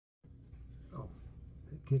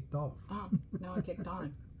kicked off. Oh, no, it kicked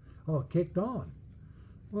on. Oh, it kicked on.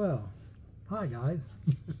 Well, hi guys.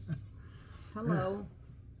 Hello.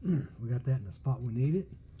 We got that in the spot we needed.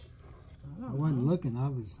 I wasn't know. looking. I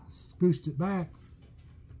was scooched it back.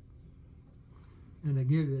 And they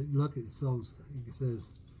give it, look, it says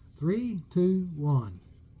 3, 2, 1.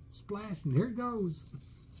 Splash, and here it goes.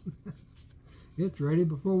 It's ready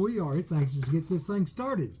before we are. It's anxious to get this thing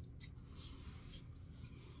started.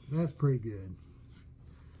 That's pretty good.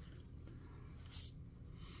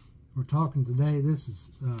 We're talking today, this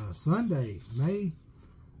is Sunday, May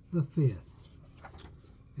the 5th.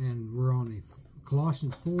 And we're on the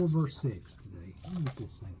Colossians 4, verse 6 today. Let me get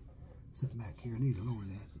this thing set back here. I need to lower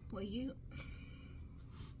that. Well,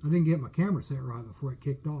 I didn't get my camera set right before it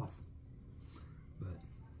kicked off. But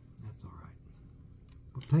that's all right.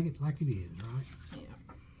 We'll take it like it is, right?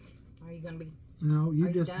 Yeah. Are you going to be... No, you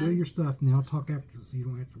just do done? your stuff, and then I'll talk after so you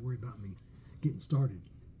don't have to worry about me getting started.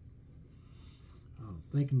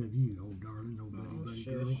 Thinking of you, old darling, old buddy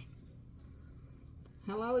girl.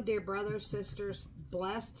 Hello, dear brothers, sisters,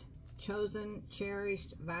 blessed, chosen,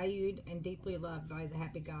 cherished, valued, and deeply loved by the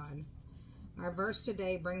happy God. Our verse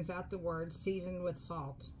today brings out the word seasoned with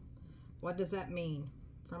salt. What does that mean?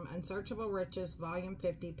 From Unsearchable Riches, Volume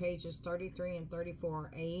 50, pages 33 and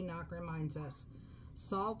 34, A. Enoch reminds us,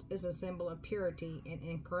 salt is a symbol of purity and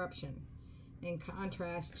incorruption, in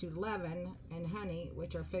contrast to leaven and honey,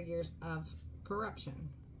 which are figures of corruption.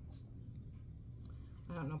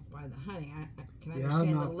 I don't know why the honey. I can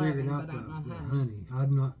understand the leaven, but I don't know the honey. honey.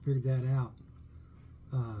 I've not figured that out.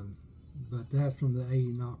 But that's from the A.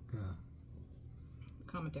 Enoch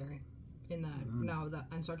Commentary in the the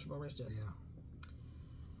Unsearchable Riches.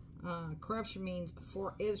 Yeah. Corruption means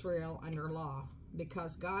for Israel under law,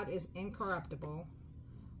 because God is incorruptible.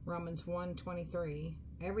 Romans 1:23.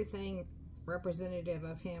 Everything representative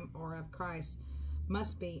of Him or of Christ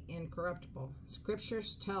must be incorruptible.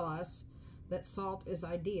 Scriptures tell us that salt is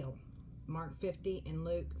ideal. Mark 50 and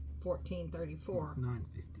Luke 14:34.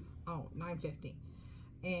 950. Oh, 950.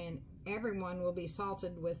 And everyone will be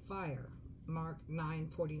salted with fire. Mark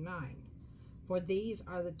 9:49. For these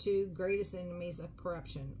are the two greatest enemies of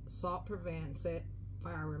corruption. Salt prevents it,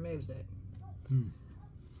 fire removes it.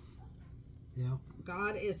 Yeah.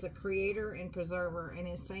 God is the creator and preserver, and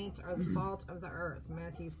His saints are the salt of the earth.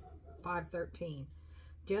 Matthew 5:13.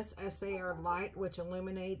 Just as they are light which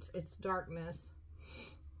illuminates its darkness,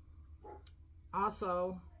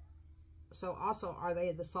 so also are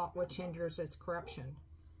they the salt which hinders its corruption.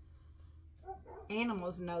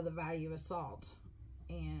 Animals know the value of salt,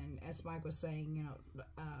 and as Mike was saying,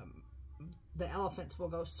 the elephants will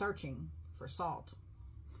go searching for salt.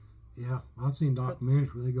 Yeah, I've seen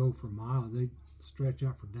documentaries where they go for miles. They stretch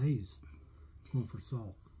out for days going for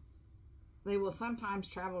salt. They will sometimes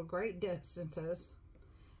travel great distances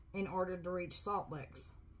in order to reach salt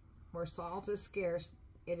licks. Where salt is scarce,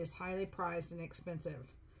 it is highly prized and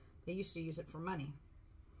expensive. They used to use it for money.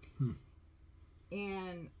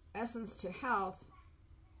 In essence to health,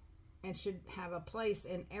 and should have a place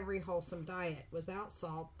in every wholesome diet. Without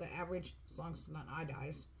salt, the average, as long as it's not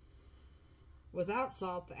iodized, without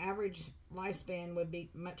salt, the average lifespan would be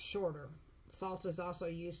much shorter. Salt is also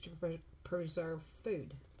used to preserve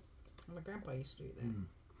food. My grandpa used to do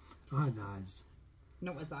that. Iodized.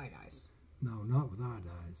 Not with iodized. No, not with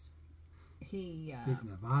iodized. He, Speaking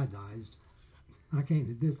of iodized,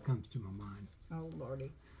 this comes to my mind. oh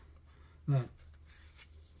lordy. That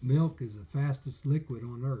milk is the fastest liquid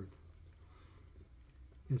on earth.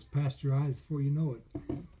 It's pasteurized before you know it.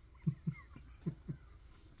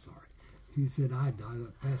 Sorry. You said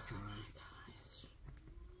iodized, pasteurized.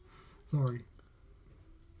 Sorry.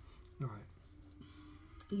 All right.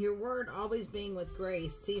 Your word always being with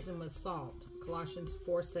grace, seasoned with salt. Colossians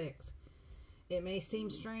 4:6. It may seem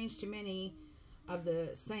strange to many of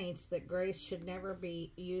the saints that grace should never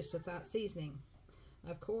be used without seasoning.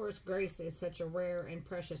 Of course, grace is such a rare and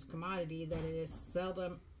precious commodity that it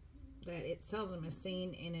seldom is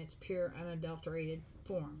seen in its pure, unadulterated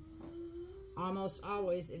form. Almost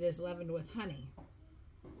always it is leavened with honey.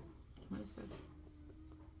 What is that?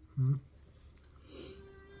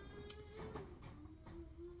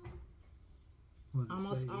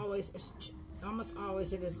 Almost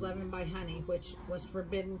always it is leavened by honey, which was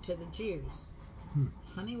forbidden to the Jews.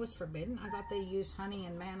 Honey was forbidden? I thought they used honey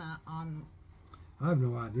and manna on... I have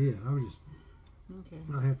no idea. I was just... Okay.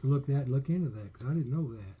 I have to look into that, because I didn't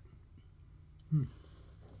know that.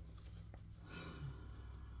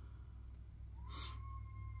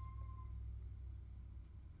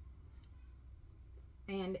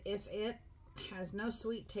 And if it has no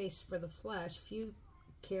sweet taste for the flesh, few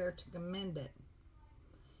care to commend it.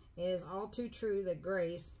 It is all too true that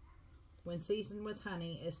grace, when seasoned with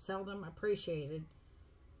honey, is seldom appreciated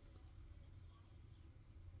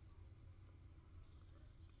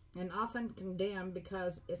and often condemned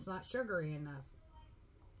because it's not sugary enough.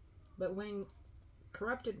 But when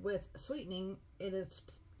corrupted with sweetening, it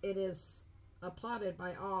is applauded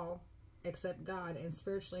by all except God and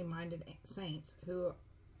spiritually minded saints who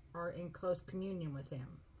are in close communion with Him.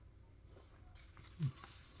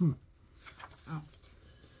 Oh.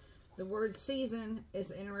 The word season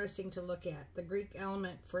is interesting to look at. The Greek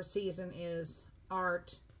element for season is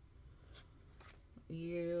art.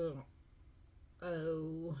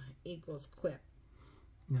 Equals quip.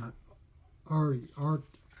 Now,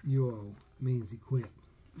 R-U-O means equip.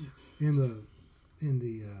 In the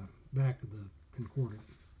back of the Concordant,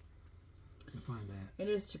 you find that. It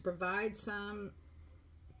is to provide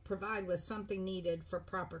with something needed for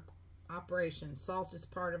proper operation. Salt is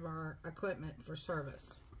part of our equipment for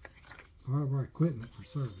service. Part of our equipment for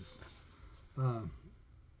service.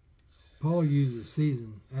 Paul uses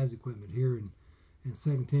season as equipment here in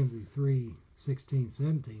 2 Timothy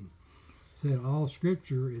 3:16-17. Said all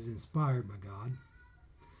Scripture is inspired by God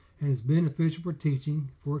and is beneficial for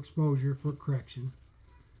teaching, for exposure, for correction,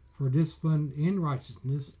 for discipline in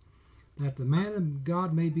righteousness, that the man of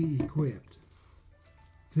God may be equipped,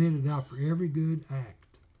 fitted out for every good act.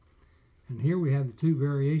 And here we have the two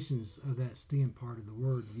variations of that stem part of the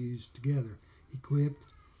word used together, equipped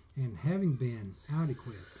and having been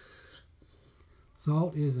out-equipped.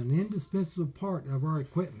 Salt is an indispensable part of our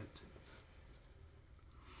equipment.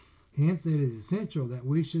 Hence, it is essential that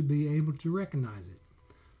we should be able to recognize it.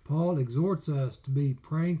 Paul exhorts us to be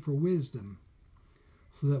praying for wisdom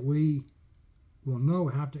so that we will know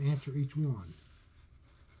how to answer each one.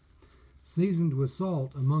 Seasoned with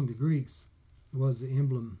salt among the Greeks was the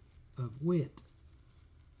emblem of wit.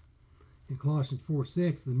 In Colossians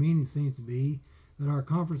 4:6, the meaning seems to be that our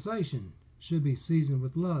conversation should be seasoned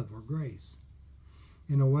with love or grace,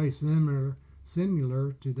 in a way similar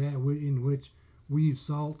to that in which we use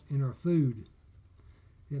salt in our food.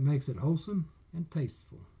 It makes it wholesome and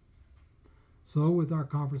tasteful. So with our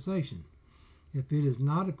conversation, if it is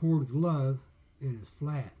not accorded with love, it is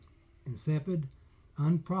flat, insipid,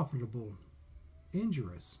 unprofitable,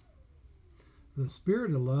 injurious. The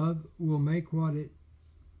spirit of love will make it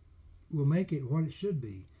what it should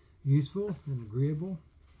be, useful and agreeable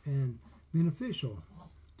and beneficial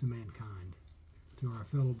to mankind, to our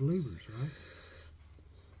fellow believers, right?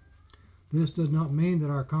 This does not mean that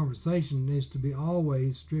our conversation is to be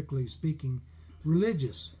always, strictly speaking,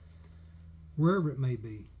 religious, wherever it may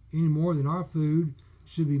be, any more than our food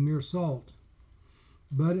should be mere salt.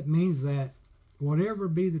 But it means that whatever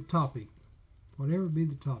be the topic,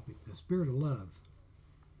 the spirit of love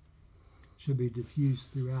should be diffused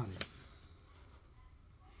throughout it.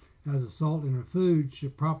 As the salt in our food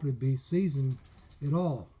should properly be seasoned at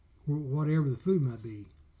all, whatever the food might be.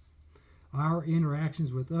 Our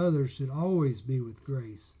interactions with others should always be with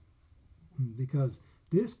grace, because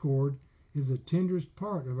discord is the tenderest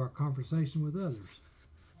part of our conversation with others.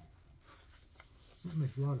 That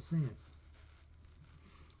makes a lot of sense.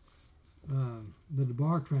 The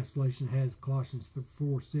DeBar translation has Colossians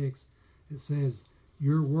 4:6. It says,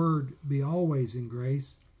 "Your word be always in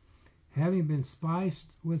grace, having been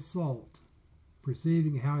spiced with salt,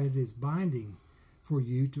 perceiving how it is binding for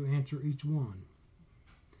you to answer each one."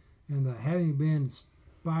 And the having been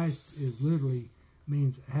spiced is literally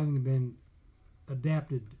means having been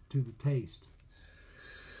adapted to the taste.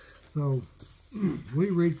 So we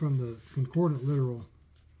read from the Concordant Literal,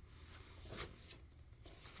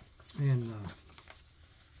 and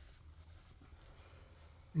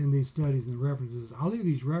in these studies and references, I'll leave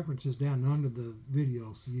these references down under the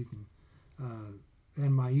video so you can,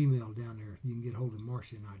 and my email down there. You can get hold of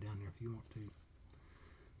Marcia and I down there if you want to.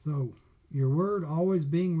 So, your word always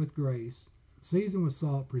being with grace, seasoned with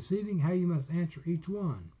salt, perceiving how you must answer each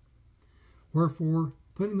one. Wherefore,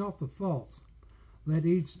 putting off the false, let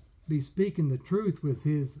each be speaking the truth with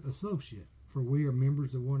his associate, for we are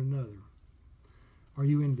members of one another. Are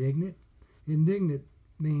you indignant? Indignant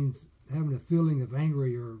means having a feeling of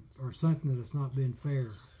angry or something that has not been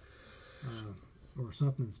fair, or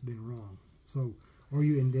something that's been wrong. So, are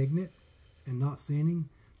you indignant and not sinning?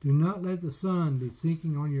 Do not let the sun be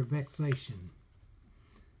sinking on your vexation.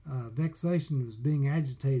 Vexation is being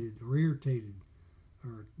agitated or irritated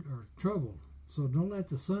or troubled. So don't let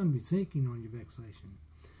the sun be sinking on your vexation,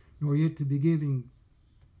 nor yet to be giving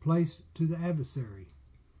place to the adversary.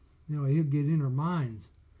 You know, he'll get in our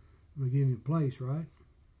minds. We give him place, right?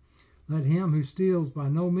 Let him who steals by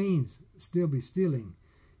no means still be stealing,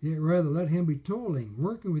 yet rather let him be toiling,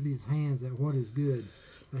 working with his hands at what is good,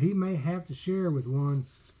 that he may have to share with one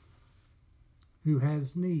who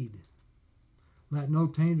has need. Let no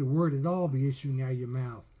tainted word at all be issuing out of your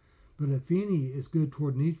mouth, but if any is good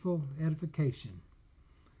toward needful edification,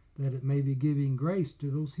 that it may be giving grace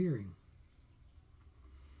to those hearing.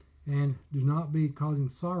 And do not be causing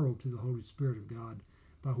sorrow to the Holy Spirit of God,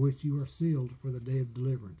 by which you are sealed for the day of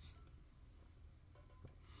deliverance.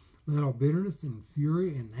 Let all bitterness and fury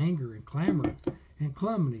and anger and clamor and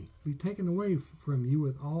calumny be taken away from you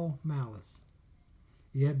with all malice.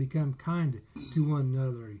 Yet become kind to one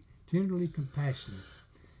another, tenderly compassionate,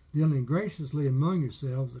 dealing graciously among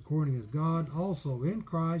yourselves, according as God also in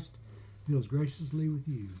Christ deals graciously with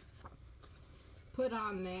you. Put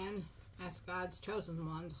on then, as God's chosen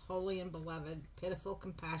ones, holy and beloved, pitiful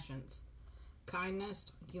compassions,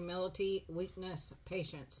 kindness, humility, weakness,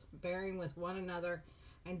 patience, bearing with one another,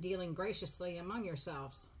 and dealing graciously among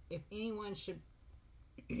yourselves. If anyone should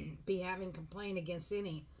be having complaint against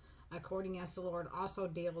any, according as the Lord also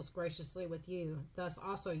deals graciously with you, thus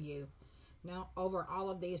also you. Now over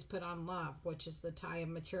all of these put on love, which is the tie of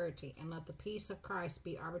maturity, and let the peace of Christ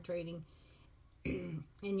be arbitrating in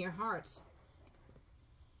your hearts,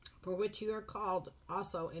 for which you are called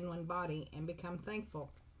also in one body, and become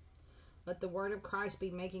thankful. Let the word of Christ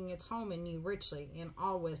be making its home in you richly, in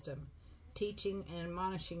all wisdom, teaching and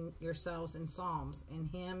admonishing yourselves in psalms, in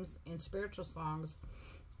hymns, in spiritual songs,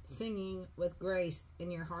 singing with grace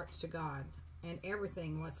in your hearts to God. And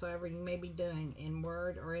everything whatsoever you may be doing, in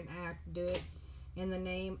word or in act, do it in the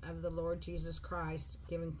name of the Lord Jesus Christ,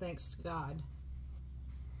 giving thanks to God.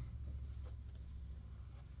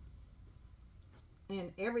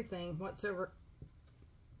 And everything whatsoever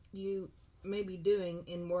you may be doing,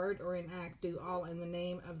 in word or in act, do all in the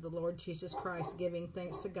name of the Lord Jesus Christ, giving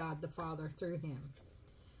thanks to God the Father through him.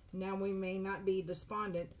 Now we may not be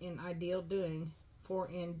despondent in ideal doing, for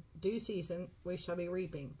in due season we shall be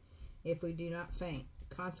reaping, if we do not faint.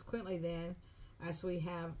 Consequently then, as we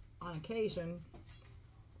have on occasion,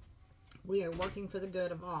 we are working for the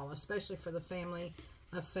good of all, especially for the family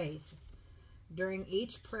of faith. During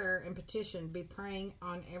each prayer and petition, be praying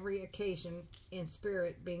on every occasion in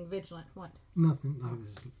spirit, being vigilant. What? Nothing. I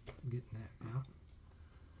was getting that out.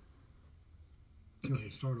 Go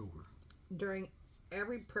ahead, start over. During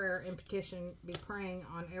every prayer and petition, be praying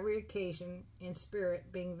on every occasion in spirit,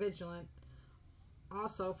 being vigilant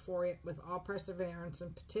also for it with all perseverance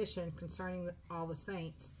and petition concerning all the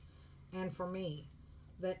saints, and for me,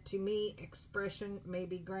 that to me expression may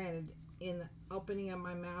be granted in the opening of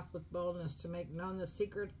my mouth with boldness, to make known the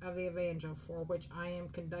secret of the evangel, for which I am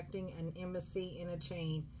conducting an embassy in a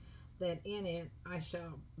chain, that in it I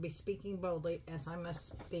shall be speaking boldly as I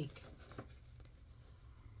must speak.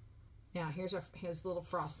 Now here's his little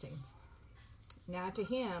frosting. Now to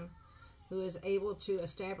him who is able to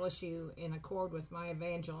establish you in accord with my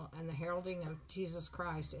evangel and the heralding of Jesus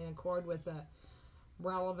Christ, in accord with the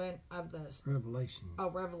revelation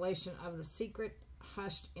of the secret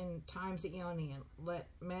hushed in times Aeonian, let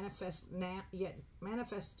manifested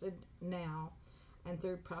now, and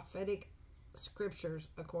through prophetic scriptures,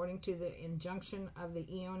 according to the injunction of the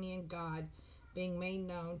Aeonian God, being made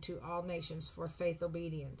known to all nations for faith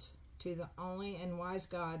obedience. To the only and wise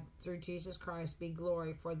God, through Jesus Christ, be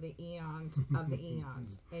glory for the eons of the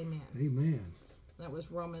eons. Amen. Amen. That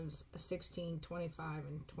was Romans 16:25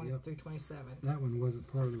 and 20 through 27. That one wasn't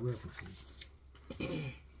part of the references.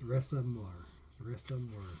 The rest of them were.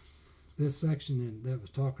 This section that was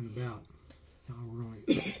talking about, we're only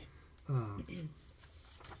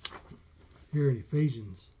here in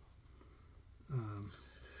Ephesians,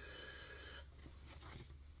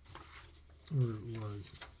 where it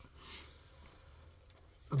was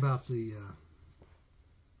about the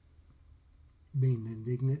being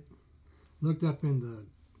indignant. Looked up in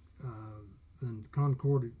the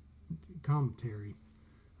Concordant commentary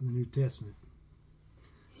of the New Testament.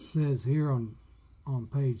 It says here on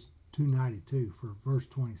page 292 for verse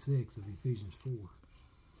 26 of Ephesians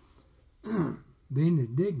 4. Being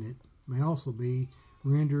indignant may also be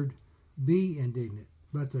rendered be indignant,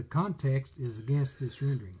 but the context is against this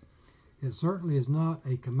rendering. It certainly is not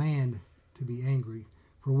a command to be angry,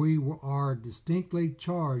 for we are distinctly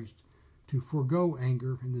charged to forego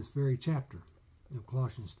anger in this very chapter of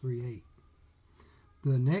Colossians 3:8.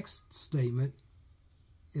 The next statement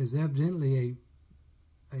is evidently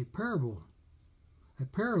a parallel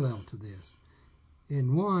to this.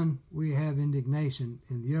 In one, we have indignation,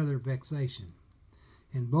 in the other, vexation.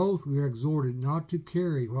 In both, we are exhorted not to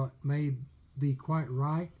carry what may be quite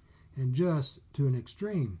right and just to an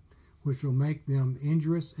extreme, which will make them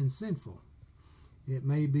injurious and sinful. It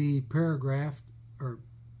may be paragraphed or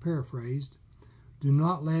paraphrased, Do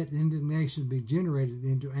not let indignation be generated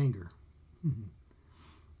into anger.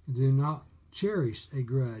 Do not cherish a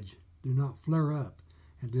grudge. Do not flare up,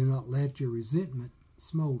 and do not let your resentment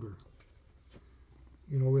smolder.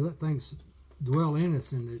 You know, we let things dwell in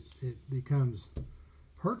us, and it becomes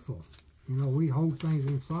hurtful. You know, we hold things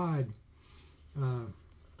inside.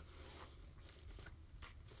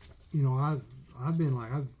 You know, I've been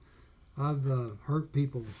like I've hurt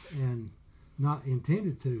people and not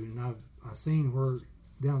intended to, and I've seen where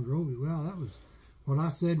down the road, well, that was what I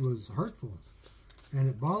said was hurtful, and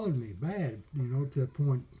it bothered me bad. You know, to a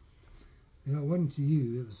point. You know, it wasn't to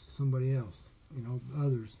you; it was somebody else. You know,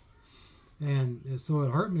 others, and so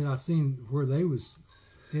it hurt me. I seen where it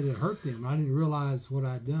had hurt them. I didn't realize what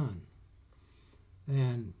I'd done,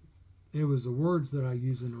 and it was the words that I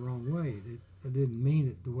used in the wrong way. I didn't mean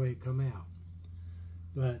it the way it come out.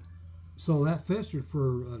 But so that festered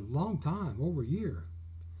for a long time, over a year,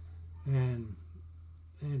 and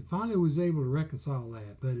finally was able to reconcile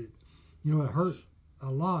that. But it, you know, it hurt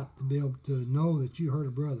a lot to be able to know that you hurt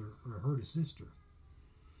a brother or hurt a sister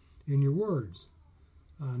in your words,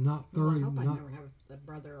 not thoroughly. Well, I hope I never have a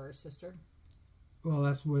brother or a sister. Well,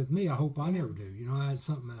 that's with me. I hope I never do. You know, I had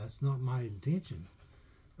something that's not my intention.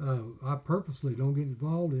 I purposely don't get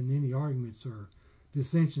involved in any arguments or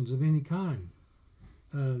dissensions of any kind.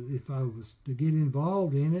 If I was to get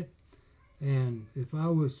involved in it, and if I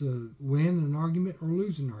was to win an argument or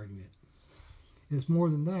lose an argument, it's more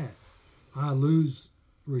than that. I lose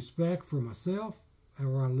respect for myself,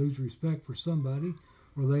 or I lose respect for somebody,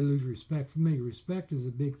 or they lose respect for me. Respect is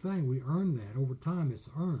a big thing. We earn that. Over time, it's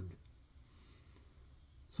earned.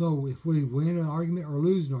 So if we win an argument or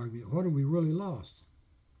lose an argument, what have we really lost?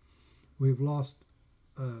 We've lost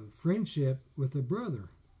friendship with a brother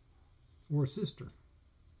or a sister.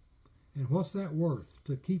 And what's that worth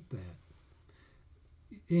to keep that?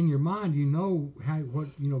 In your mind, you know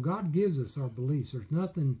God gives us our beliefs. There's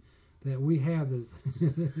nothing that we have that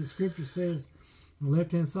the scripture says on the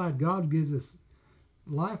left-hand side, God gives us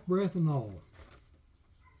life, breath, and all.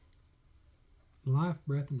 Life,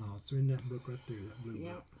 breath, and all. It's in that book right there, that blue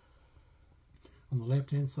book. On the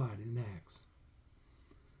left-hand side in Acts.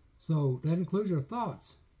 So that includes our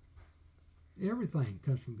thoughts. Everything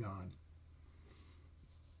comes from God.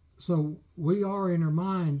 So we are in our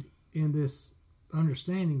mind in this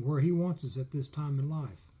understanding where He wants us at this time in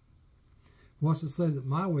life. He wants to say that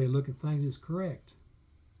my way of looking at things is correct.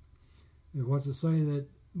 He wants to say that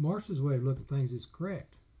Marcia's way of looking at things is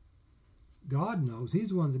correct. God knows. He's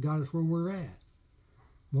the one that got us where we're at.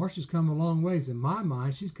 Marcia's come a long ways. In my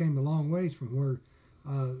mind, she's came a long ways from where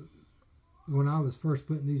when I was first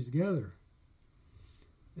putting these together.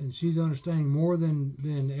 And she's understanding more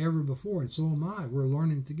than ever before, and so am I. We're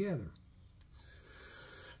learning together.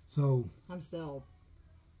 So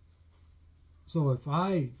if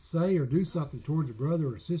I say or do something towards a brother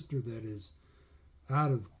or sister that is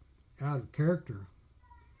out of character,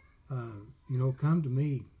 come to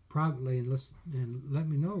me privately and let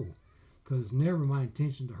me know, because it's never my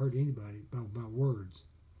intention to hurt anybody by my words.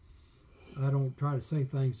 I don't try to say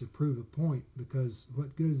things to prove a point, because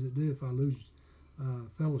what good does it do if I lose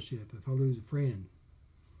fellowship, if I lose a friend?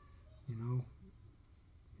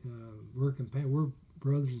 We're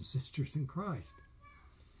brothers and sisters in Christ.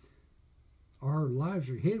 Our lives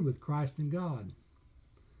are hid with Christ in God.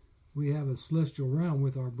 We have a celestial realm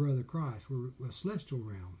with our brother Christ. We're a celestial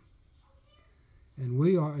realm. And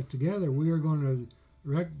we are together, we are going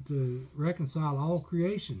to reconcile all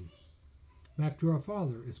creation back to our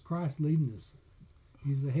Father. It's Christ leading us.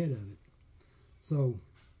 He's the head of it. So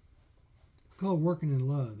it's called working in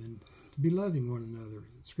love, and to be loving one another.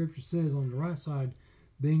 Scripture says on the right side,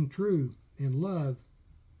 being true in love,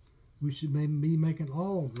 we should be making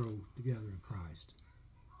all grow together in Christ.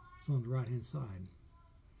 It's on the right-hand side.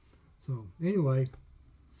 So anyway,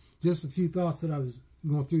 just a few thoughts that I was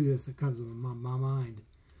going through this that comes to my mind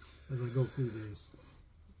as I go through this.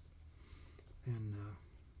 And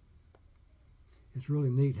it's really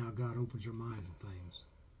neat how God opens our minds to things.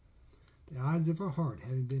 The eyes of our heart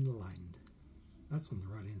having been enlightened. That's on the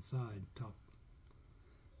right-hand side, top.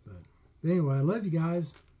 But anyway, I love you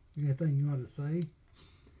guys. You got anything you want to say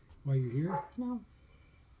while you're here? No.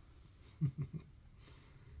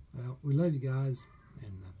 Well, we love you guys,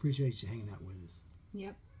 and I appreciate you hanging out with us.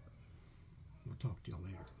 Yep. We'll talk to y'all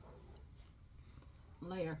later.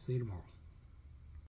 Later. See you tomorrow.